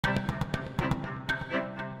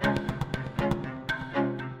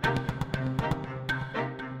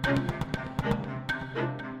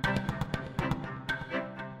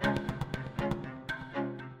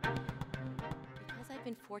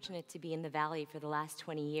fortunate to be in the Valley for the last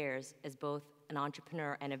 20 years as both an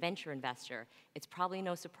entrepreneur and a venture investor, it's probably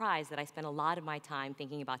no surprise that I spend a lot of my time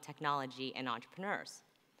thinking about technology and entrepreneurs.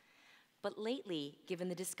 But lately, given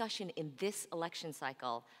the discussion in this election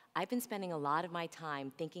cycle, I've been spending a lot of my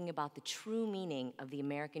time thinking about the true meaning of the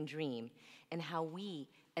American dream and how we,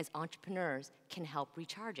 as entrepreneurs, can help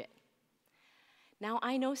recharge it. Now,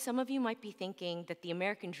 I know some of you might be thinking that the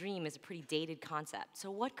American dream is a pretty dated concept,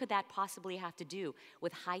 so what could that possibly have to do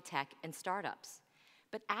with high-tech and startups?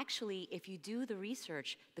 But actually, if you do the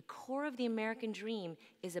research, the core of the American dream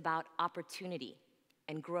is about opportunity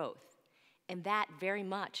and growth. And that very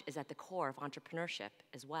much is at the core of entrepreneurship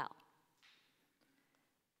as well.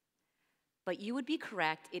 But you would be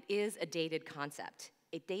correct, it is a dated concept.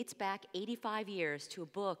 It dates back 85 years to a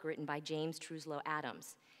book written by James Truslow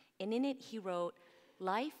Adams. And in it, he wrote,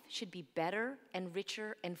 "Life should be better and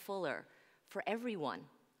richer and fuller for everyone,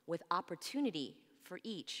 with opportunity for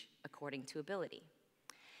each according to ability."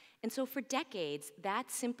 And so for decades,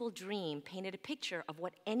 that simple dream painted a picture of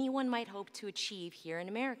what anyone might hope to achieve here in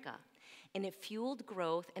America. And it fueled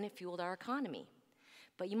growth and it fueled our economy.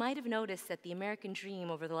 But you might have noticed that the American dream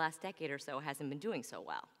over the last decade or so hasn't been doing so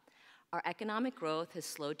well. Our economic growth has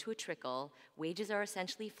slowed to a trickle, wages are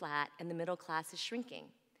essentially flat, and the middle class is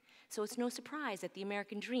shrinking. So it's no surprise that the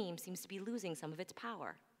American dream seems to be losing some of its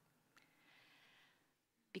power.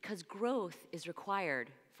 Because growth is required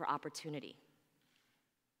for opportunity.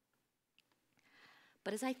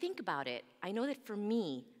 But as I think about it, I know that for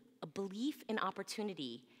me, a belief in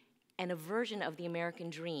opportunity and a version of the American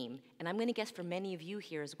dream, and I'm going to guess for many of you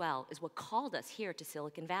here as well, is what called us here to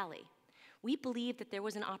Silicon Valley. We believed that there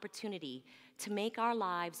was an opportunity to make our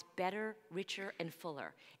lives better, richer, and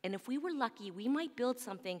fuller. And if we were lucky, we might build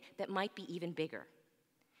something that might be even bigger.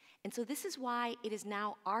 And so this is why it is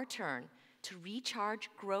now our turn to recharge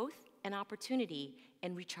growth and opportunity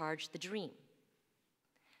and recharge the dream.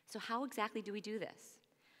 So how exactly do we do this?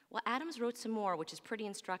 Well, Adams wrote some more, which is pretty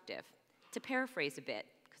instructive. To paraphrase a bit,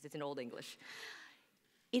 because it's in Old English,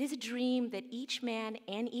 it is a dream that each man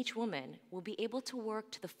and each woman will be able to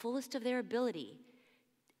work to the fullest of their ability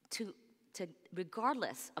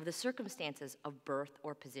regardless of the circumstances of birth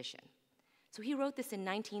or position. So he wrote this in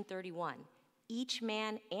 1931. Each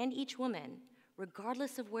man and each woman,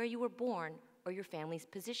 regardless of where you were born or your family's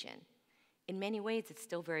position. In many ways, it's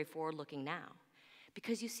still very forward-looking now.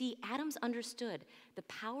 Because you see, Adams understood the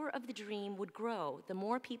power of the dream would grow the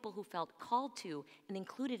more people who felt called to and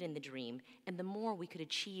included in the dream, and the more we could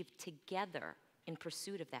achieve together in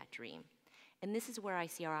pursuit of that dream. And this is where I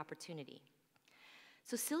see our opportunity.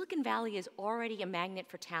 So Silicon Valley is already a magnet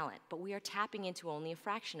for talent, but we are tapping into only a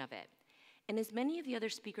fraction of it. And as many of the other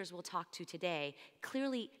speakers we'll talk to today,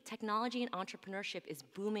 clearly technology and entrepreneurship is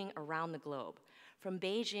booming around the globe. From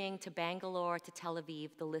Beijing to Bangalore to Tel Aviv,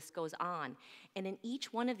 the list goes on. And in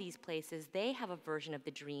each one of these places, they have a version of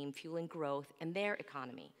the dream fueling growth in their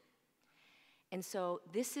economy. And so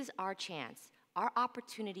this is our chance, our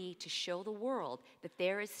opportunity to show the world that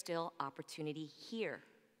there is still opportunity here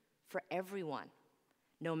for everyone,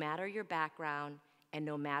 no matter your background and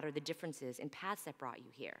no matter the differences in paths that brought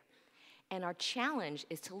you here. And our challenge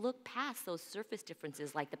is to look past those surface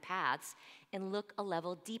differences like the paths and look a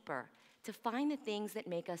level deeper, to find the things that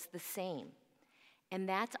make us the same. And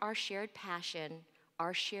that's our shared passion,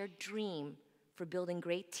 our shared dream for building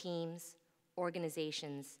great teams,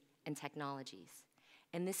 organizations, and technologies.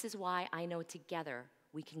 And this is why I know together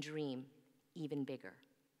we can dream even bigger.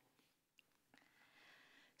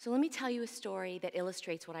 So let me tell you a story that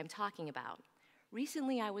illustrates what I'm talking about.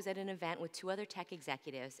 Recently, I was at an event with 2 other tech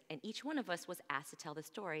executives, and each one of us was asked to tell the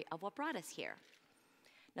story of what brought us here.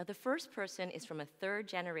 Now, the first person is from a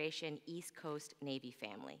 3rd-generation East Coast Navy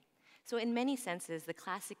family. So in many senses, the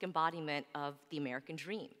classic embodiment of the American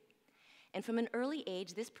dream. And from an early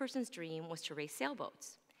age, this person's dream was to race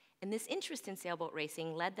sailboats. And this interest in sailboat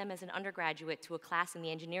racing led them as an undergraduate to a class in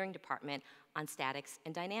the engineering department on statics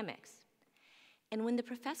and dynamics. And when the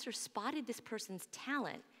professor spotted this person's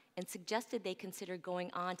talent and suggested they consider going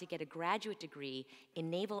on to get a graduate degree in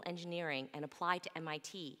naval engineering and apply to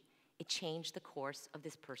MIT, it changed the course of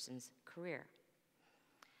this person's career.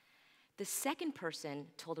 The second person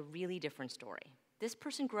told a really different story. This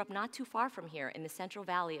person grew up not too far from here in the Central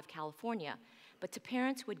Valley of California, but to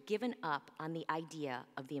parents who had given up on the idea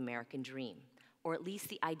of the American dream, or at least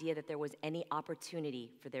the idea that there was any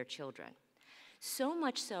opportunity for their children. So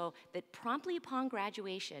much so that promptly upon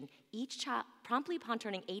graduation, promptly upon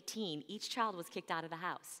turning 18, each child was kicked out of the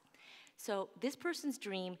house. So this person's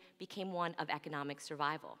dream became one of economic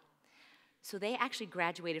survival. So they actually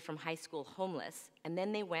graduated from high school homeless, and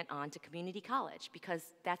then they went on to community college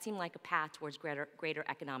because that seemed like a path towards greater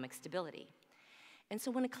economic stability. And so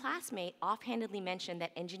when a classmate offhandedly mentioned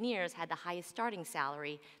that engineers had the highest starting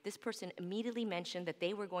salary, this person immediately mentioned that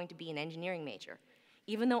they were going to be an engineering major,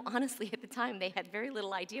 even though honestly at the time they had very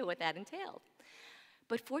little idea what that entailed.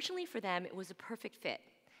 But fortunately for them, it was a perfect fit.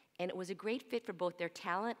 And it was a great fit for both their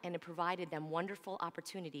talent, and it provided them wonderful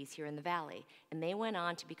opportunities here in the Valley. And they went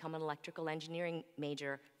on to become an electrical engineering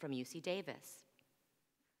major from UC Davis.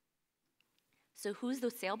 So who's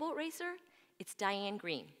the sailboat racer? It's Diane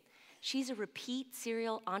Green. She's a repeat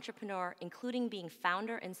serial entrepreneur, including being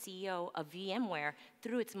founder and CEO of VMware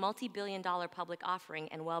through its multi-billion-dollar public offering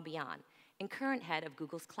and well beyond, and current head of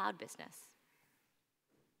Google's cloud business.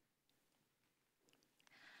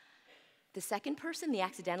 The second person, the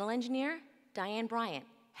accidental engineer, Diane Bryant,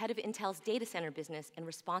 head of Intel's data center business and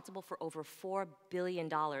responsible for over $4 billion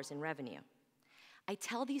in revenue. I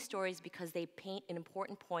tell these stories because they paint an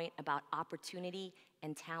important point about opportunity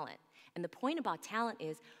and talent. And the point about talent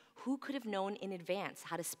is, who could have known in advance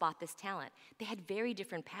how to spot this talent? They had very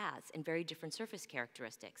different paths and very different surface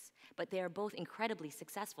characteristics, but they are both incredibly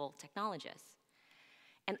successful technologists.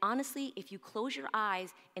 And honestly, if you close your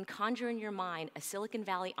eyes and conjure in your mind a Silicon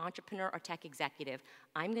Valley entrepreneur or tech executive,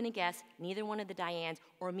 I'm gonna guess neither one of the Dianes,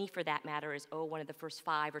 or me for that matter, is one of the first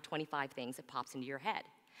 5 or 25 things that pops into your head.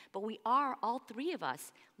 But we are, all three of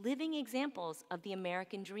us, living examples of the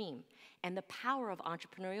American dream and the power of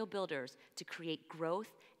entrepreneurial builders to create growth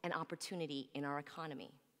and opportunity in our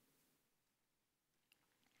economy.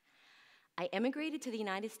 I emigrated to the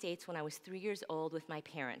United States when I was 3 years old with my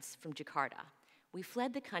parents from Jakarta. We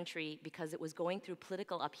fled the country because it was going through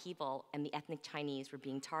political upheaval and the ethnic Chinese were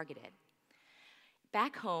being targeted.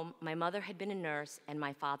 Back home, my mother had been a nurse and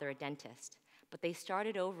my father a dentist, but they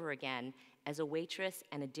started over again as a waitress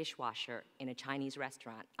and a dishwasher in a Chinese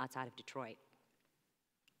restaurant outside of Detroit.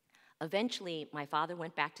 Eventually, my father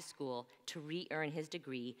went back to school to re-earn his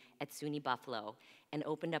degree at SUNY Buffalo and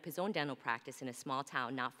opened up his own dental practice in a small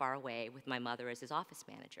town not far away with my mother as his office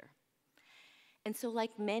manager. And so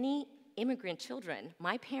like many immigrant children,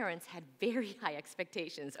 my parents had very high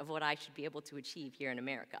expectations of what I should be able to achieve here in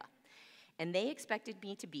America. And they expected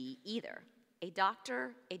me to be either a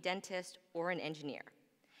doctor, a dentist, or an engineer.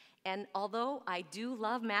 And although I do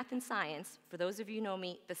love math and science, for those of you who know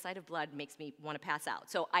me, the sight of blood makes me want to pass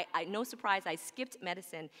out. So no surprise, I skipped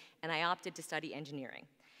medicine and I opted to study engineering.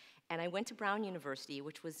 And I went to Brown University,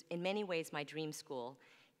 which was in many ways my dream school,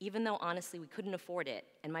 even though honestly we couldn't afford it,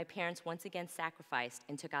 and my parents once again sacrificed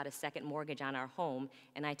and took out a second mortgage on our home,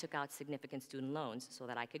 and I took out significant student loans so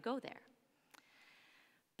that I could go there.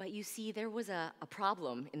 But you see, there was a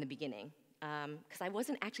problem in the beginning, because I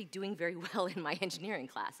wasn't actually doing very well in my engineering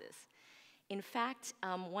classes. In fact,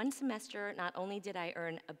 one semester, not only did I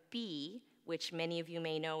earn a B, which many of you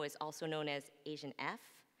may know is also known as Asian F,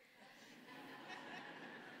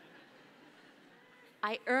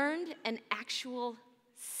 I earned an actual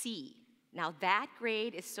C. Now that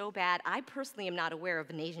grade is so bad, I personally am not aware of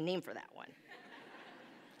an Asian name for that one.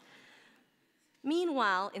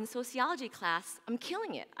 Meanwhile, in sociology class, I'm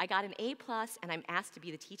killing it. I got an A+, and I'm asked to be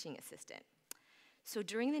the teaching assistant. So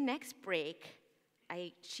during the next break,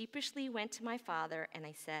 I sheepishly went to my father and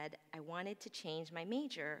I said I wanted to change my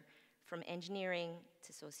major from engineering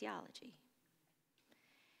to sociology.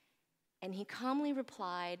 And he calmly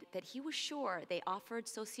replied that he was sure they offered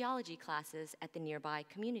sociology classes at the nearby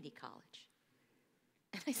community college.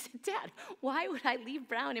 And I said, Dad, why would I leave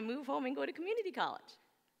Brown and move home and go to community college?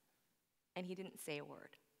 And he didn't say a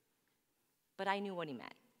word. But I knew what he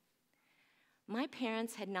meant. My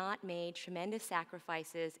parents had not made tremendous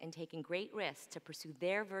sacrifices and taken great risks to pursue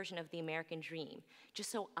their version of the American dream,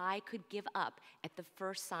 just so I could give up at the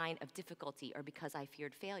first sign of difficulty or because I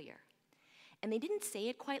feared failure. And they didn't say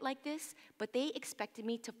it quite like this, but they expected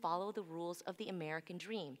me to follow the rules of the American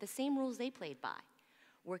dream, the same rules they played by.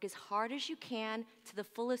 Work as hard as you can to the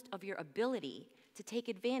fullest of your ability to take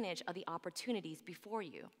advantage of the opportunities before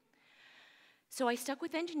you. So I stuck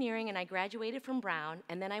with engineering and I graduated from Brown,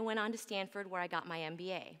 and then I went on to Stanford where I got my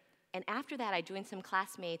MBA. And after that, I joined some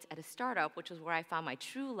classmates at a startup, which was where I found my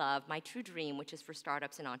true love, my true dream, which is for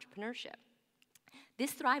startups and entrepreneurship.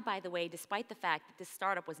 This thrived, by the way, despite the fact that this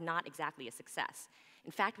startup was not exactly a success.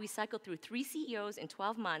 In fact, we cycled through 3 CEOs in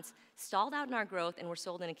 12 months, stalled out in our growth, and were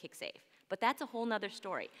sold in a kick safe. But that's a whole nother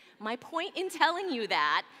story. My point in telling you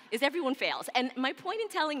that is everyone fails. And my point in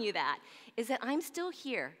telling you that is that I'm still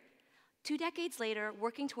here 2 decades later,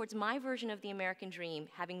 working towards my version of the American dream,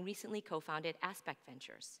 having recently co-founded Aspect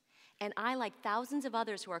Ventures. And I, like thousands of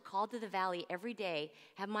others who are called to the Valley every day,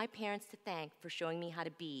 have my parents to thank for showing me how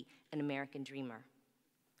to be an American dreamer.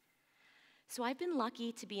 So I've been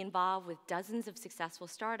lucky to be involved with dozens of successful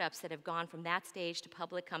startups that have gone from that stage to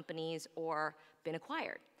public companies or been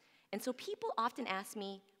acquired. And so people often ask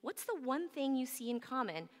me, what's the one thing you see in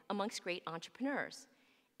common amongst great entrepreneurs?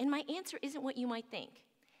 And my answer isn't what you might think.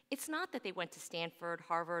 It's not that they went to Stanford,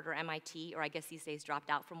 Harvard, or MIT, or I guess these days dropped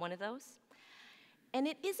out from one of those. And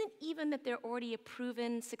it isn't even that they're already a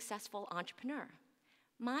proven, successful entrepreneur.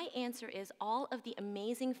 My answer is all of the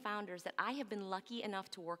amazing founders that I have been lucky enough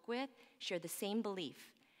to work with share the same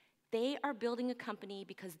belief. They are building a company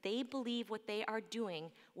because they believe what they are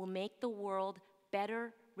doing will make the world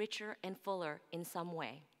better, richer, and fuller in some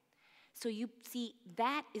way. So you see,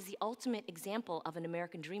 that is the ultimate example of an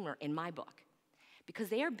American dreamer in my book, because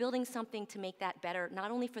they are building something to make that better,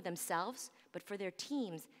 not only for themselves, but for their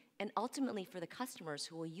teams, and ultimately for the customers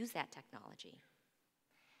who will use that technology.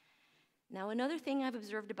 Now, another thing I've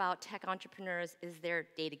observed about tech entrepreneurs is they're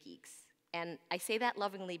data geeks. And I say that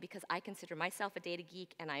lovingly because I consider myself a data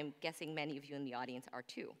geek, and I'm guessing many of you in the audience are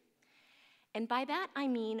too. And by that, I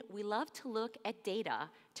mean we love to look at data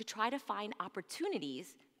to try to find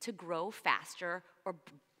opportunities to grow faster or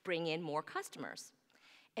bring in more customers.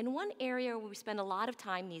 And one area where we spend a lot of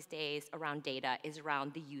time these days around data is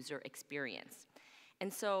around the user experience.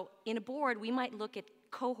 And so in a board, we might look at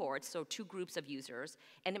cohorts, so 2 groups of users,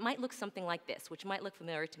 and it might look something like this, which might look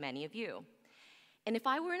familiar to many of you. And if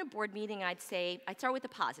I were in a board meeting, I'd start with the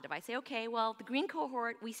positive. I'd say, okay, well, the green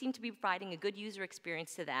cohort, we seem to be providing a good user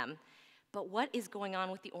experience to them, but what is going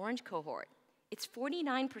on with the orange cohort? It's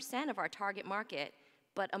 49% of our target market,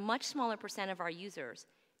 but a much smaller percent of our users,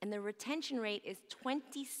 and the retention rate is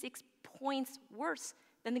 26 points worse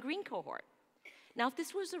than the green cohort. Now, if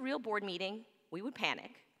this was a real board meeting, we would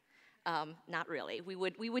panic. Not really. We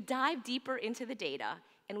would dive deeper into the data,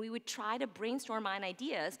 and we would try to brainstorm on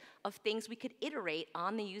ideas of things we could iterate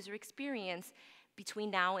on the user experience between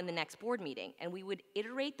now and the next board meeting. And we would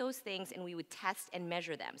iterate those things, and we would test and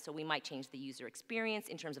measure them. So we might change the user experience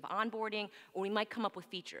in terms of onboarding, or we might come up with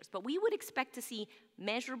features. But we would expect to see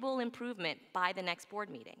measurable improvement by the next board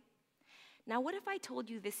meeting. Now, what if I told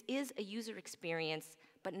you this is a user experience,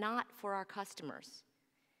 but not for our customers?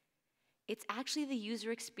 It's actually the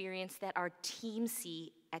user experience that our teams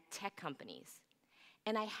see at tech companies.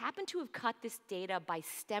 And I happen to have cut this data by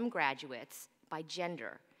STEM graduates, by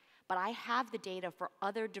gender, but I have the data for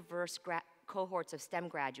other diverse cohorts of STEM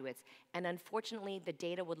graduates, and unfortunately, the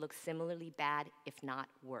data would look similarly bad, if not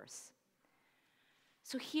worse.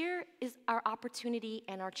 So here is our opportunity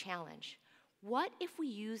and our challenge. What if we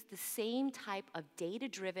use the same type of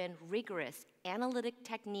data-driven, rigorous, analytic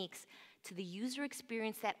techniques to the user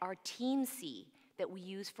experience that our teams see that we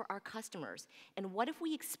use for our customers? And what if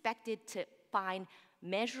we expected to find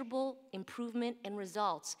measurable improvement and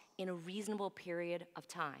results in a reasonable period of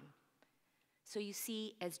time? So you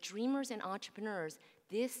see, as dreamers and entrepreneurs,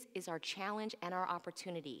 this is our challenge and our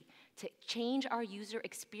opportunity to change our user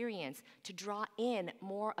experience to draw in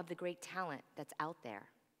more of the great talent that's out there.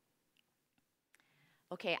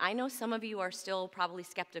 Okay, I know some of you are still probably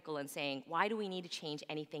skeptical and saying, why do we need to change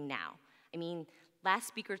anything now? I mean, last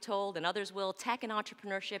speaker told, and others will, tech and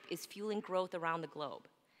entrepreneurship is fueling growth around the globe.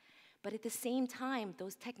 But at the same time,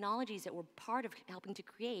 those technologies that we're part of helping to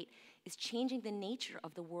create is changing the nature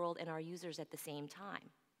of the world and our users at the same time.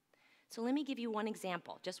 So let me give you one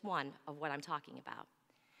example, just one, of what I'm talking about.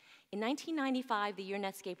 In 1995, the year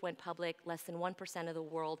Netscape went public, less than 1% of the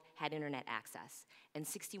world had internet access, and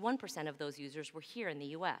 61% of those users were here in the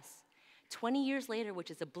US. 20 years later, which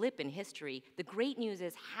is a blip in history, the great news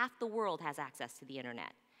is half the world has access to the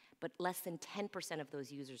internet, but less than 10% of those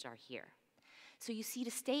users are here. So you see, to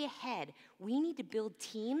stay ahead, we need to build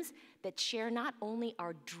teams that share not only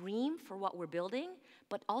our dream for what we're building,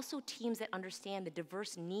 but also teams that understand the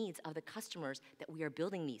diverse needs of the customers that we are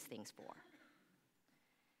building these things for.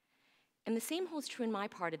 And the same holds true in my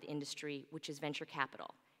part of the industry, which is venture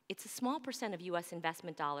capital. It's a small percent of US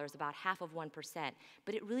investment dollars, about half of 1%,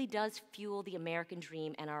 but it really does fuel the American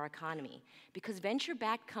dream and our economy, because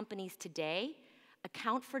venture-backed companies today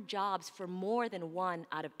account for jobs for more than 1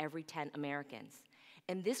 out of every 10 Americans.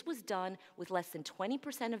 And this was done with less than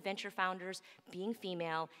 20% of venture founders being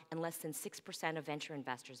female and less than 6% of venture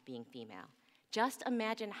investors being female. Just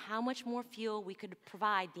imagine how much more fuel we could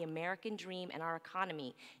provide the American dream and our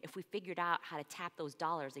economy if we figured out how to tap those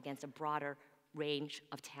dollars against a broader range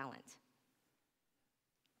of talent.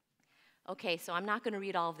 Okay, so I'm not going to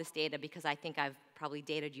read all of this data because I think I've probably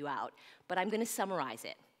dated you out, but I'm going to summarize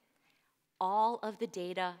it. All of the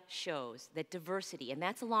data shows that diversity, and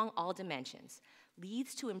that's along all dimensions,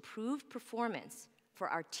 leads to improved performance for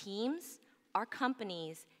our teams, our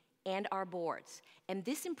companies, and our boards. And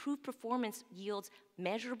this improved performance yields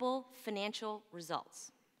measurable financial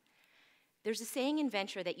results. There's a saying in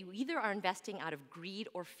venture that you either are investing out of greed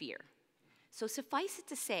or fear. So suffice it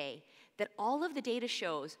to say that all of the data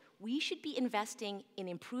shows we should be investing in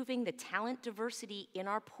improving the talent diversity in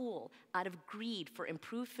our pool out of greed for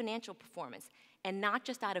improved financial performance, and not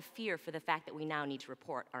just out of fear for the fact that we now need to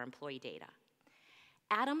report our employee data.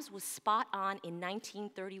 Adams was spot on in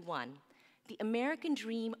 1931. The American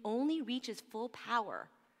dream only reaches full power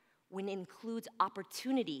when it includes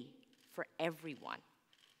opportunity for everyone.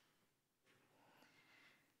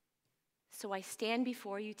 So I stand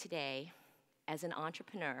before you today as an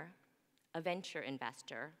entrepreneur, a venture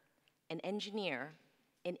investor, an engineer,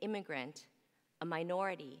 an immigrant, a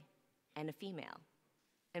minority, and a female.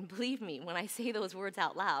 And believe me, when I say those words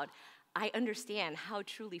out loud, I understand how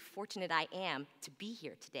truly fortunate I am to be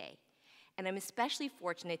here today. And I'm especially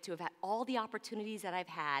fortunate to have had all the opportunities that I've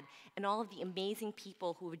had and all of the amazing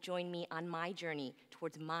people who have joined me on my journey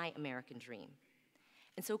towards my American dream.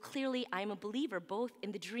 And so clearly, I'm a believer both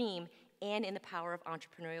in the dream and in the power of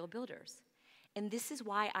entrepreneurial builders. And this is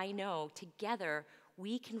why I know together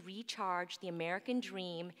we can recharge the American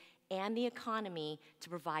dream and the economy to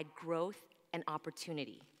provide growth and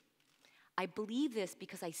opportunity. I believe this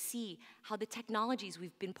because I see how the technologies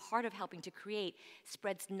we've been part of helping to create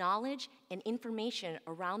spreads knowledge and information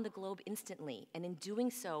around the globe instantly, and in doing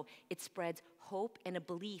so, it spreads hope and a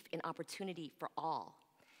belief in opportunity for all.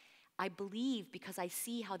 I believe because I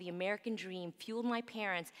see how the American dream fueled my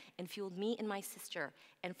parents and fueled me and my sister,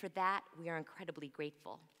 and for that, we are incredibly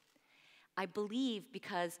grateful. I believe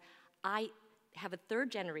because I have a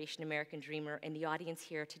third-generation American dreamer in the audience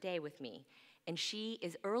here today with me, and she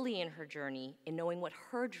is early in her journey in knowing what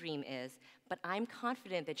her dream is, but I'm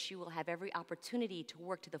confident that she will have every opportunity to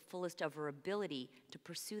work to the fullest of her ability to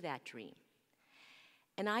pursue that dream.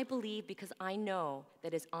 And I believe because I know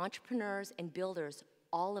that as entrepreneurs and builders,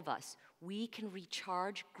 all of us, we can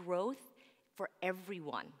recharge growth for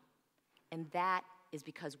everyone. And that is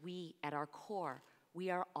because we, at our core, we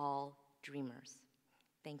are all dreamers.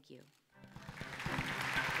 Thank you.